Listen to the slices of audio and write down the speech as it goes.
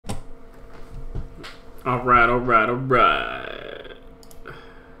Alright, alright, alright.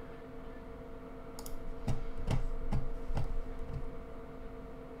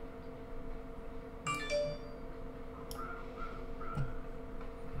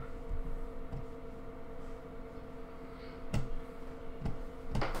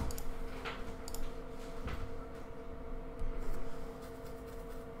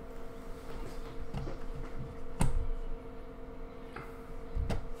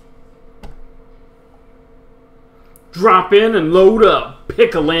 Drop in and load up.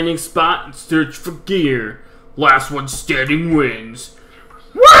 Pick a landing spot and search for gear. Last one standing wins.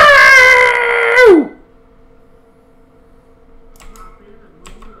 Woo!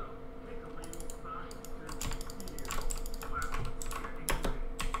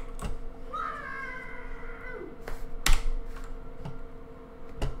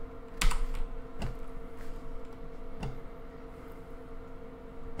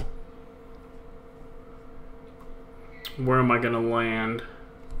 Where am I gonna land?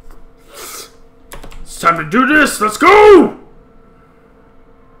 It's time to do this! Let's go!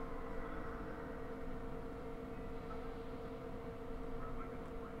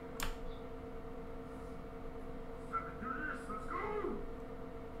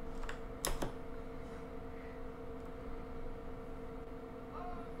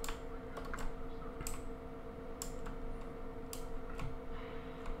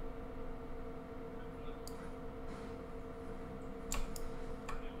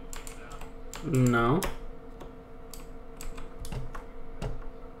 No.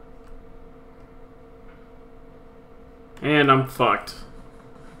 And I'm fucked.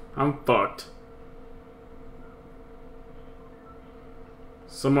 I'm fucked.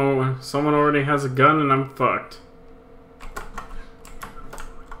 Someone already has a gun and I'm fucked.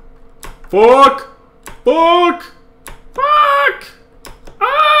 Fuck! Fuck! Fuck!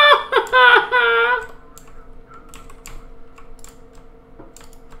 Ah!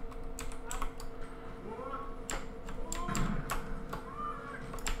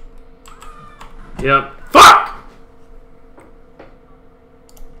 Yep. Fuck!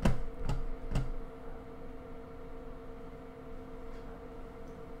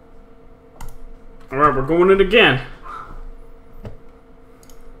 Alright, we're going in again.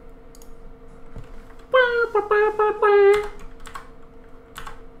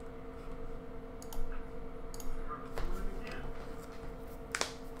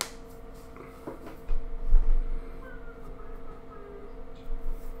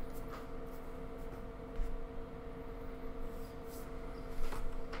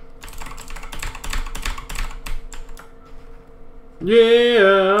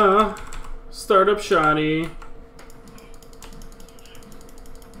 Yeah, startup shoddy.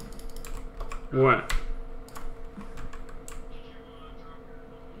 What?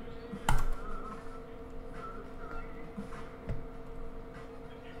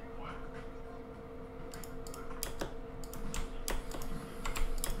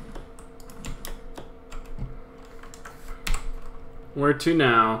 Where to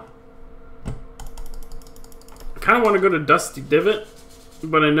now? I kind of want to go to Dusty Divot,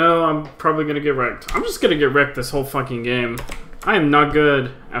 but I know I'm probably going to get wrecked. I'm just going to get wrecked this whole fucking game. I am not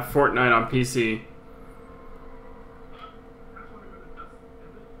good at Fortnite on PC.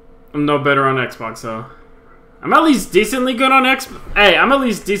 I'm no better on Xbox, though. I'm at least decently good on Xbox. Hey, I'm at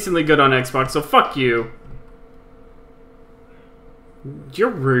least decently good on Xbox, so fuck you. You're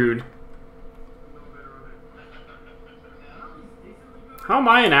rude. How am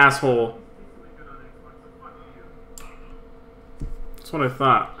I an asshole? That's what I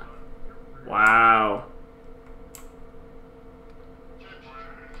thought. Wow.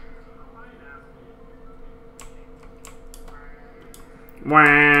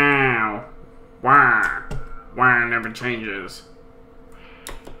 Wow. Wow. Wow never changes.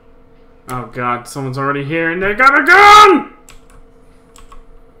 Oh god, someone's already here and they got a gun!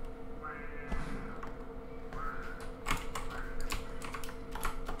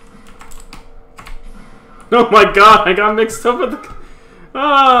 Oh my god, I got mixed up with the...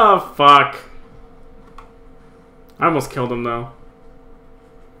 Oh, fuck. I almost killed him, though.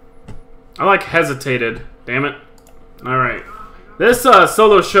 I, like, hesitated. Damn it. Alright. This,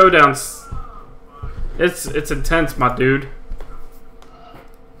 solo showdown's... It's intense, my dude.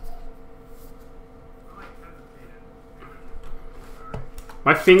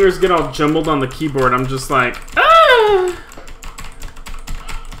 My fingers get all jumbled on the keyboard. I'm just like... Ah!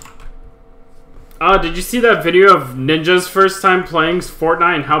 Did you see that video of Ninja's first time playing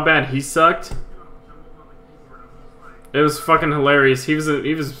Fortnite and how bad he sucked? It was fucking hilarious. He was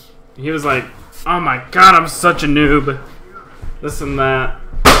like, oh my god, I'm such a noob. This and that.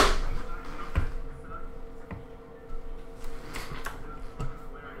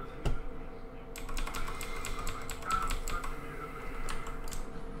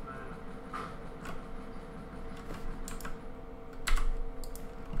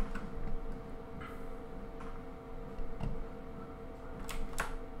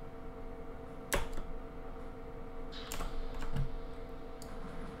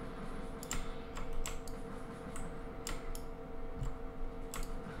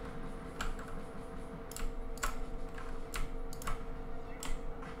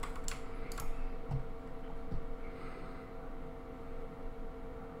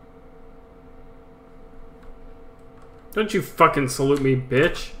 Don't you fucking salute me,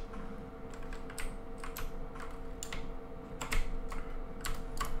 bitch.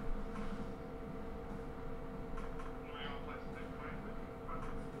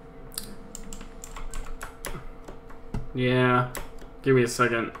 Yeah. Give me a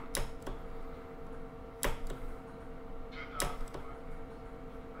second.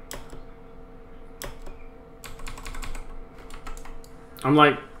 I'm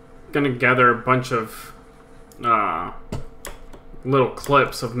like gonna gather a bunch of little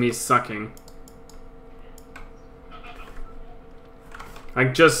clips of me sucking.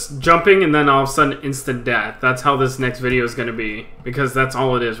 Like just jumping and then all of a sudden instant death. That's how this next video is gonna be. Because that's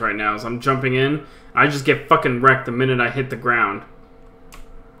all it is right now, is I'm jumping in, I just get fucking wrecked the minute I hit the ground.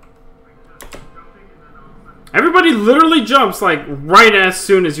 Everybody literally jumps like right as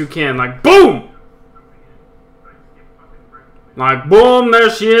soon as you can, like boom! Like boom, there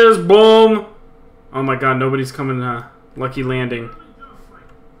she is, boom! Oh my god, nobody's coming Lucky Landing.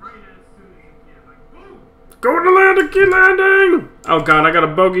 Go to Lucky Landing! Oh god, I got a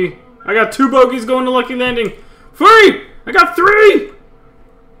bogey. I got 2 bogeys going to Lucky Landing. 3! I got 3!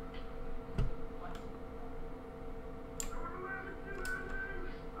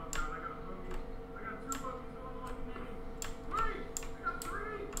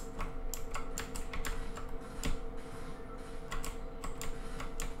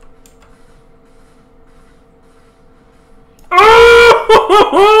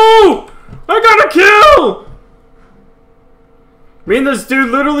 Oh! I got a kill! Me and this dude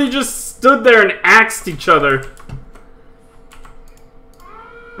literally just stood there and axed each other.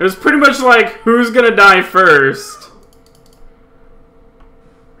 It was pretty much like, who's gonna die first?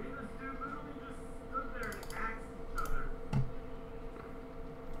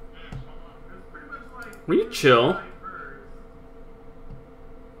 Will you chill?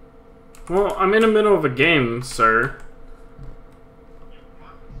 Well, I'm in the middle of a game, sir.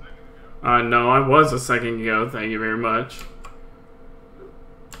 No, I was a second ago, thank you very much.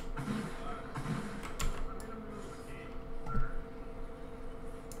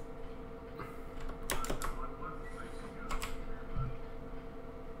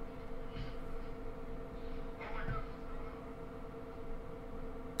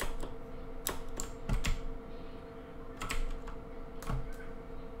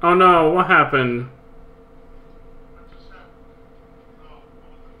 Oh no, what happened?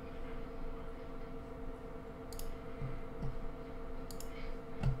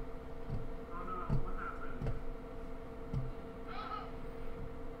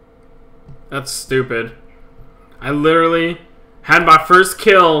 That's stupid. I literally had my first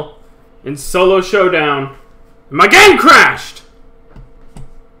kill in solo showdown, and my game crashed!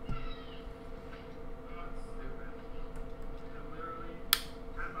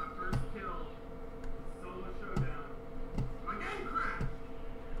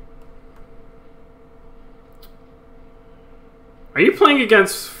 Are you playing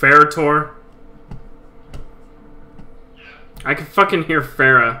against Ferrator? I can fucking hear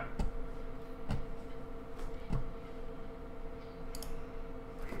Farah.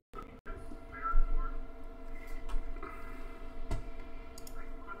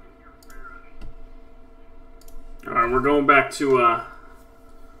 Alright, we're going back to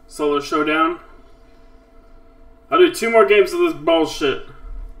solo showdown. I'll do 2 more games of this bullshit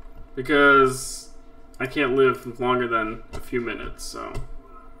because I can't live longer than a few minutes, so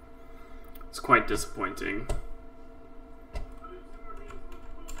it's quite disappointing.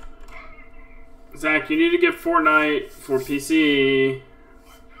 Zach, you need to get Fortnite for PC.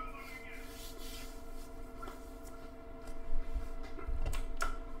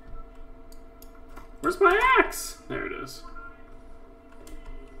 Where's my axe? There it is.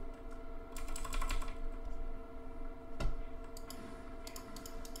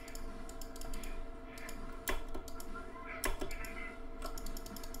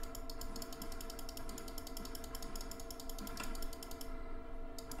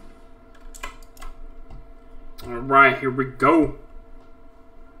 Alright, here we go.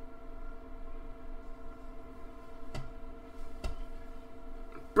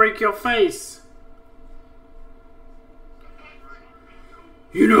 Break your face.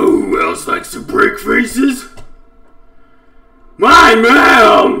 You know who else likes to break faces? My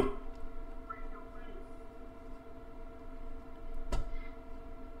mom!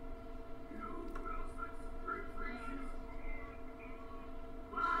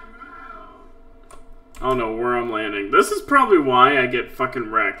 I don't know where I'm landing. This is probably why I get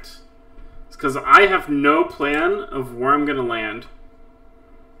fucking wrecked. It's because I have no plan of where I'm gonna land.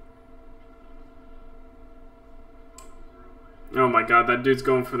 Oh my god, that dude's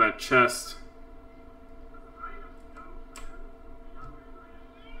going for that chest.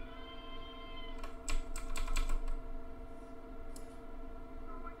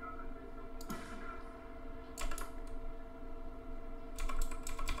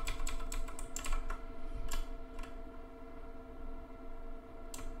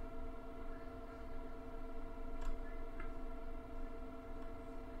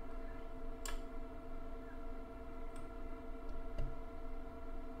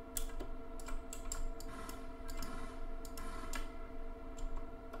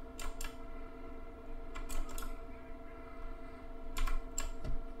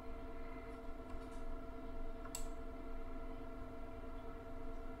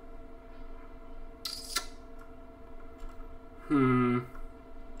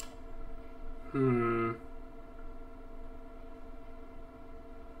 Hmm.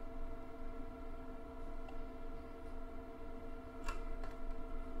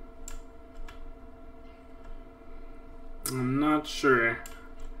 I'm not sure.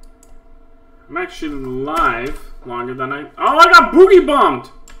 I'm actually live longer than I... Oh, I got boogie bombed!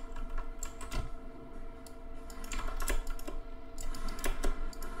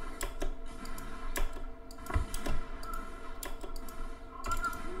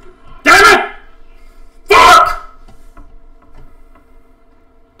 Damn it! Fuck!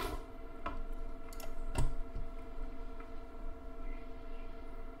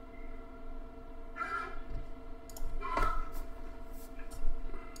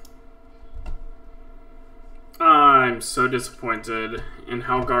 I'm so disappointed in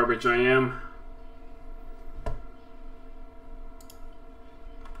how garbage I am.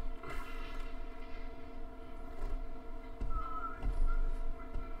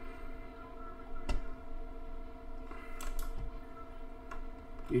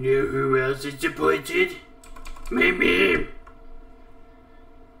 You know who else is disappointed? Me.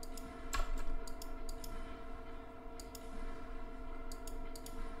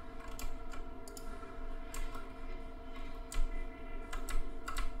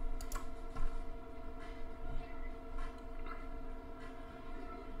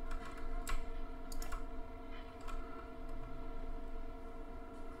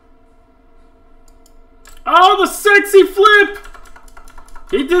 Oh, the sexy flip!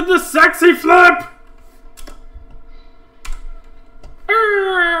 He did the sexy flip!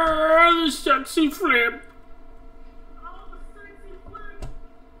 The sexy flip.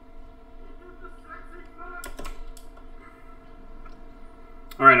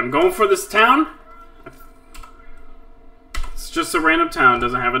 Alright, I'm going for this town. It's just a random town,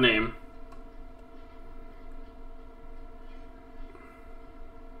 doesn't have a name.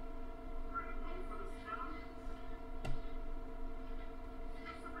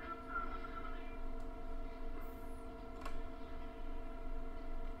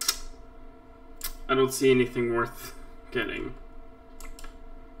 I don't see anything worth getting.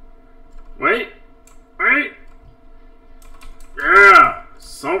 Wait! Yeah!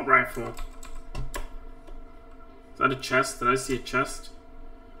 Assault rifle. Is that a chest? Did I see a chest?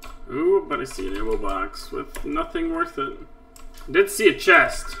 Ooh, but I see an ammo box with nothing worth it. I did see a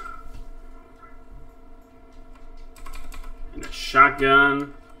chest. And a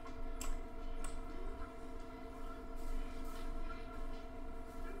shotgun.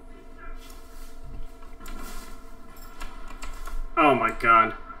 Oh my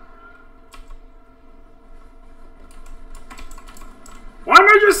god. Why am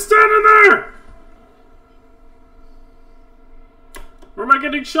I just standing there? Where am I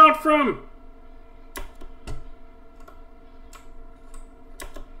getting shot from?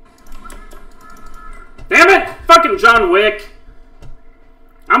 Damn it! Fucking John Wick!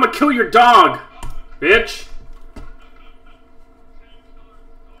 I'ma kill your dog, bitch!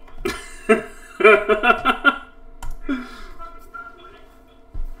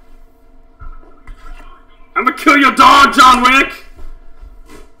 I'ma kill your dog, John Wick!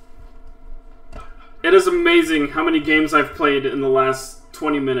 It is amazing how many games I've played in the last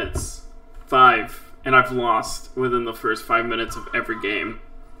 20 minutes. 5. And I've lost within the first 5 minutes of every game.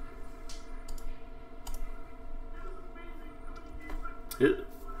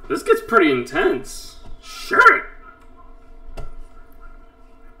 This gets pretty intense. Sure.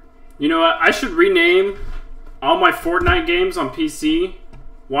 You know what? I should rename all my Fortnite games on PC.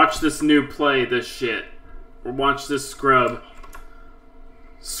 Watch this noob play this shit. Or watch this scrub.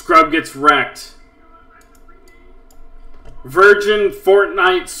 Scrub gets wrecked. Virgin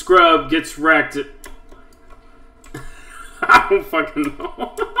Fortnite scrub gets wrecked. I don't fucking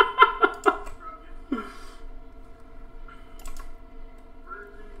know.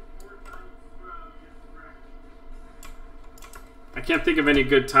 I can't think of any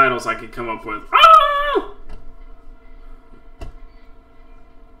good titles I could come up with. Ah!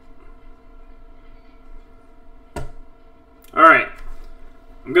 Alright.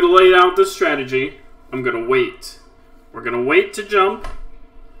 I'm gonna lay out this strategy. I'm gonna wait. We're gonna wait to jump.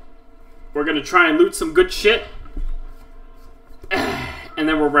 We're gonna try and loot some good shit. And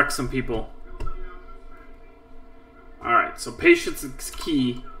then we'll wreck some people. Alright, so patience is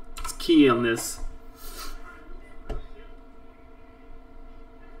key. It's key on this.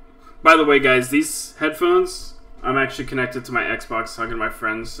 By the way, guys, these headphones, I'm actually connected to my Xbox talking to my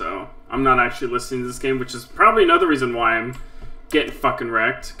friends, so I'm not actually listening to this game, which is probably another reason why I'm getting fucking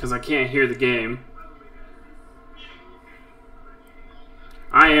wrecked, because I can't hear the game.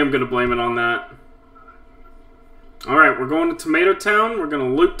 I am going to blame it on that. Alright, we're going to Tomato Town. We're going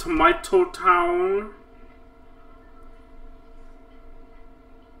to loot Tomato Town.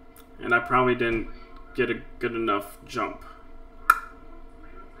 And I probably didn't get a good enough jump.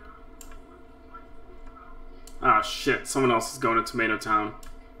 Ah, shit. Someone else is going to Tomato Town.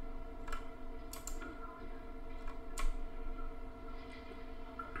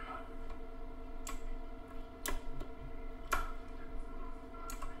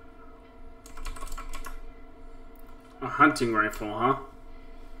 A hunting rifle, huh?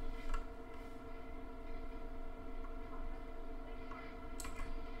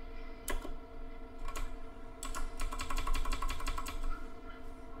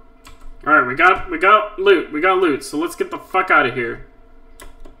 Alright, we got loot. We got loot, so let's get the fuck out of here.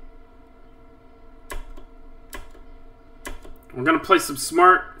 We're gonna play some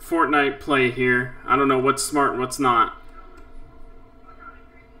smart Fortnite play here. I don't know what's smart and what's not.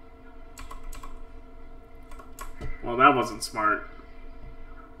 Well, that wasn't smart.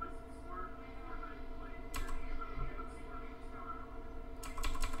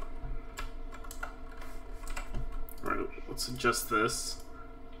 Alright, let's adjust this.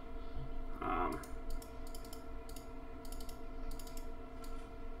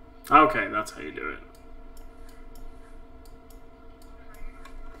 Okay, that's how you do it.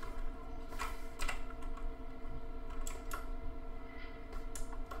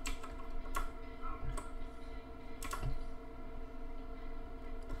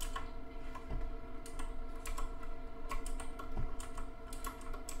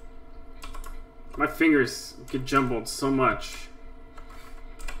 My fingers get jumbled so much.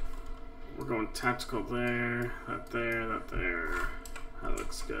 We're going tactical there, that there, that there. That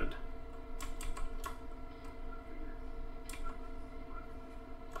looks good.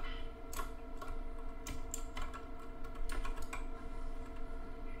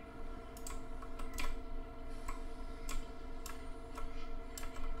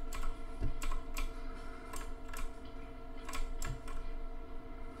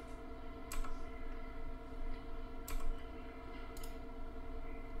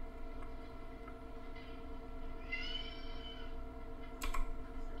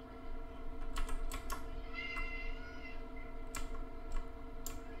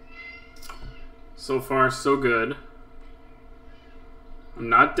 So far, so good. I'm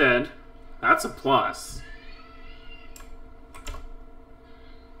not dead. That's a plus.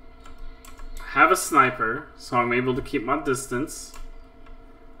 I have a sniper, so I'm able to keep my distance.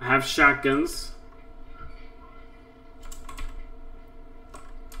 I have shotguns.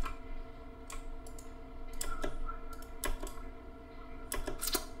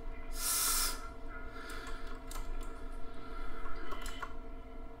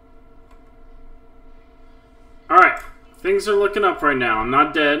 Alright, things are looking up right now. I'm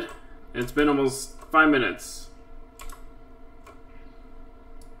not dead. It's been almost 5 minutes.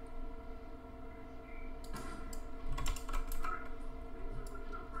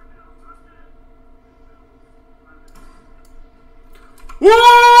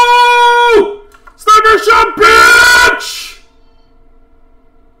 Whoa! Sniper shot, bitch!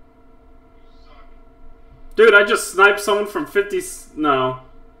 Dude, I just sniped someone from 50... No.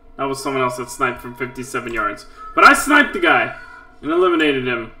 That was someone else that sniped from 57 yards. But I sniped the guy and eliminated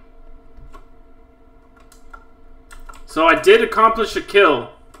him. So I did accomplish a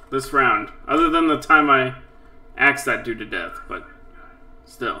kill this round. Other than the time I axed that dude to death. But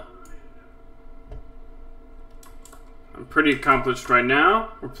still. I'm pretty accomplished right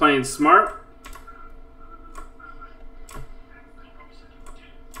now. We're playing smart.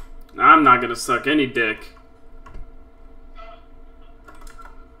 I'm not gonna suck any dick.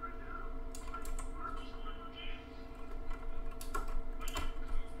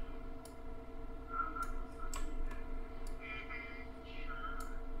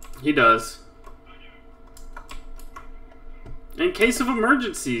 He does. In case of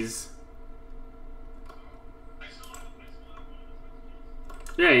emergencies.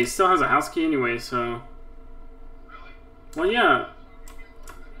 Yeah, he still has a house key anyway, so... Well, yeah.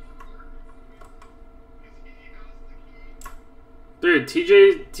 Dude,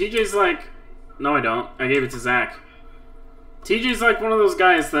 TJ's like... No, I don't. I gave it to Zach. TJ's like one of those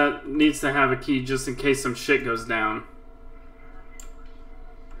guys that needs to have a key just in case some shit goes down.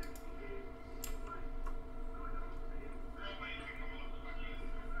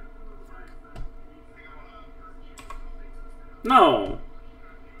 No.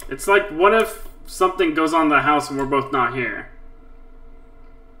 It's like, what if something goes on in the house and we're both not here?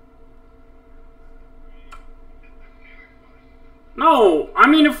 No. I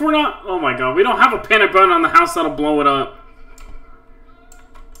mean, if we're not... Oh my god. We don't have a panic button on the house that'll blow it up.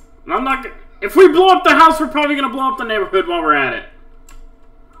 I'm not... If we blow up the house, we're probably gonna blow up the neighborhood while we're at it.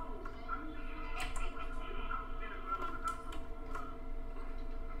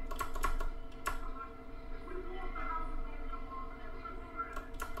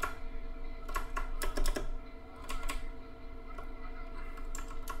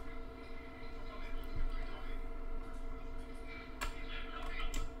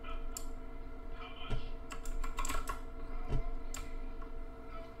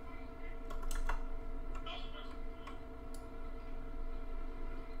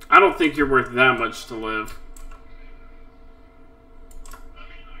 I don't think you're worth that much to live.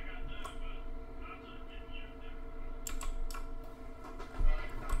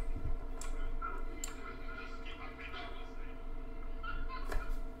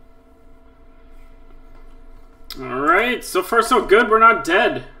 Alright, so far so good, we're not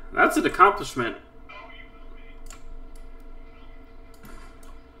dead. That's an accomplishment.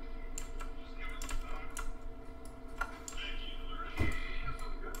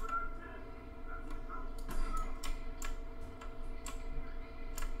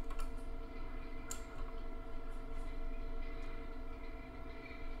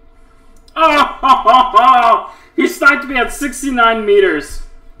 Oh, he sniped me at 69 meters.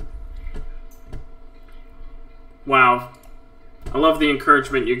 Wow. I love the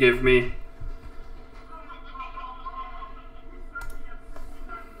encouragement you give me.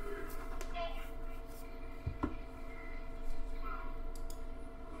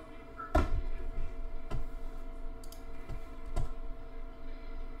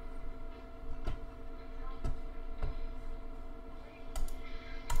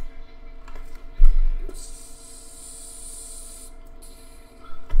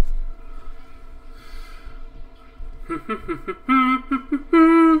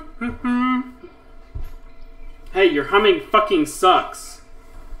 Hey, your humming fucking sucks.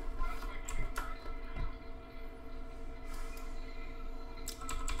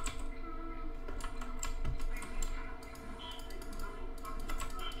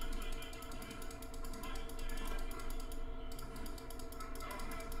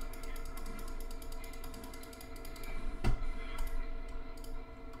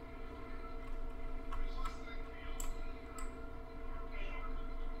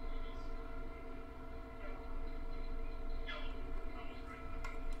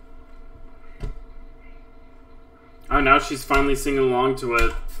 Oh, now she's finally singing along to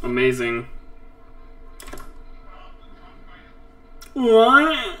it. Amazing.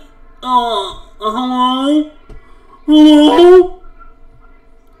 What? Hello? Hello?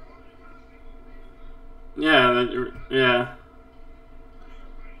 Yeah, yeah.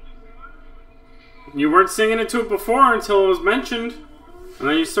 You weren't singing it to it before until it was mentioned. And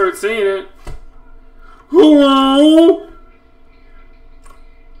then you started singing it. Hello?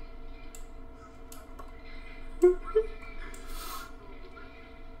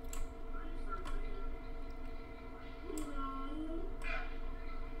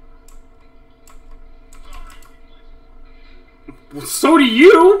 Well, so do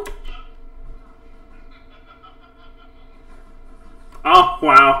you! Oh,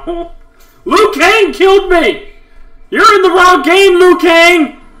 wow. Liu Kang killed me! You're in the wrong game, Liu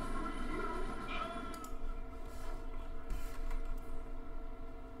Kang!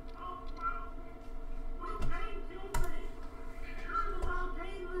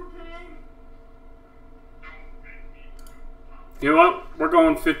 You know what? We're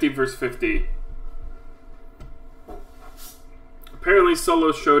going 50 versus 50. Apparently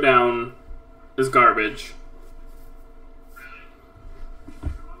Solo Showdown is garbage.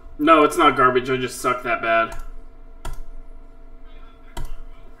 No, it's not garbage. I just suck that bad.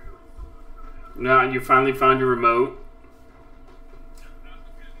 Now you finally found your remote.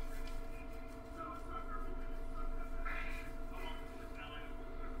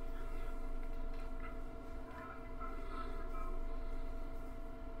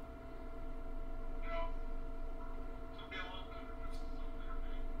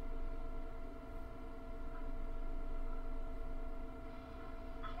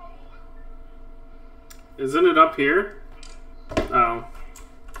 Isn't it up here? Oh.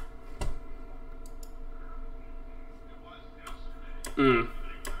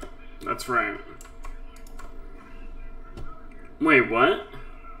 That's right. Wait, what?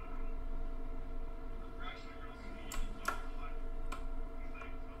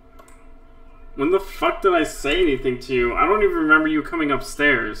 When the fuck did I say anything to you? I don't even remember you coming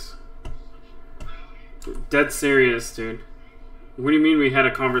upstairs. Dead serious, dude. What do you mean we had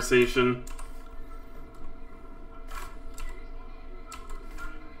a conversation?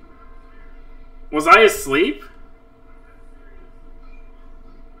 Was I asleep?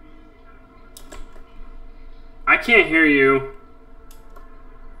 can't hear you.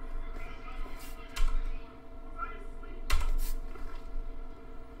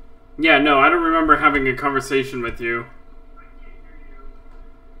 Yeah, no, I don't remember having a conversation with you.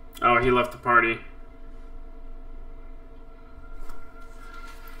 Oh, he left the party.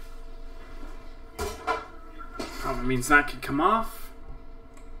 Probably means that could come off.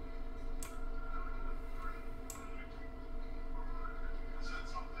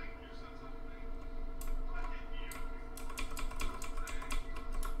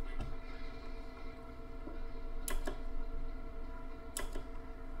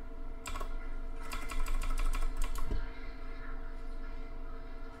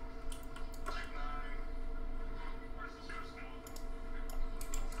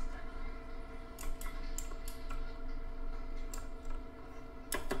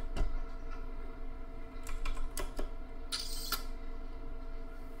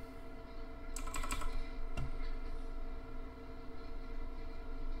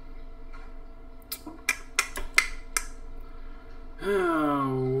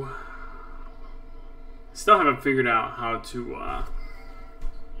 Oh. Still haven't figured out how to,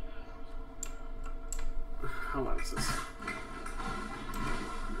 how long is this?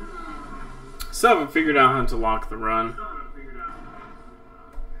 Still haven't figured out how to lock the run.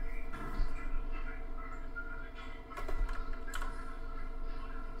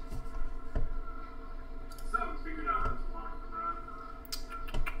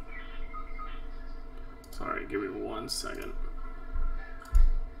 Sorry, give me 1 second.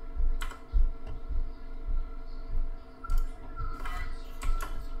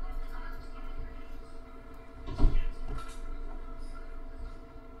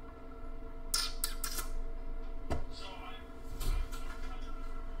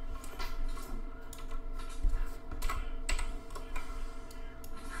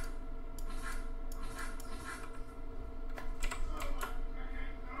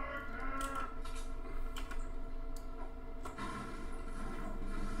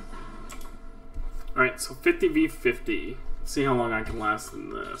 Alright, so 50v50. Let's see how long I can last in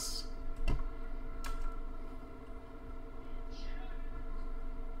this.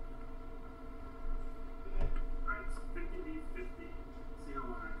 Alright, so 50v50. See how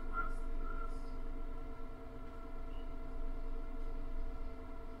long I can last in this.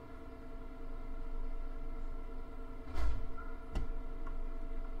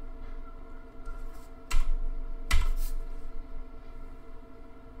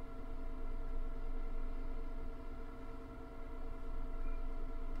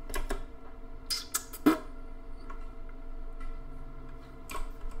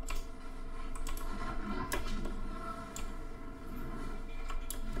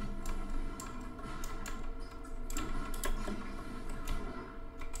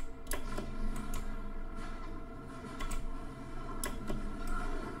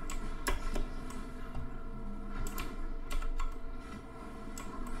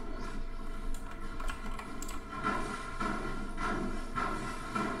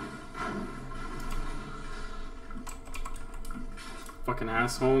 Fucking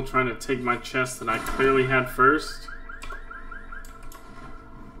asshole trying to take my chest that I clearly had first.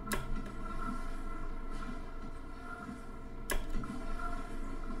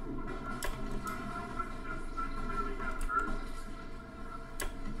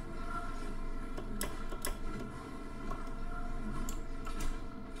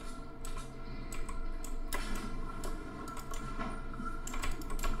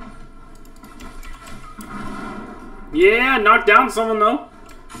 Yeah, knock down someone though.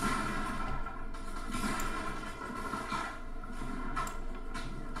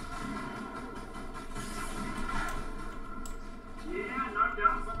 Yeah, knock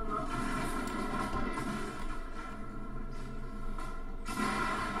down someone though.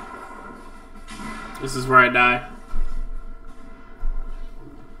 This is where I die.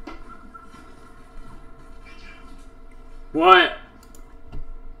 What?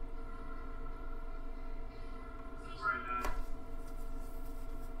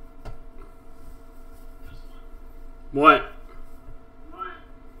 What?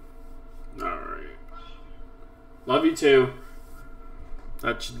 Alright. Love you too.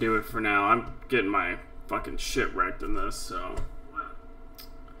 That should do it for now. I'm getting my fucking shit wrecked in this, so.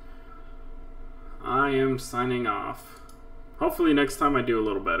 I am signing off. Hopefully next time I do a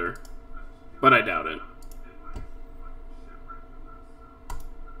little better. But I doubt it.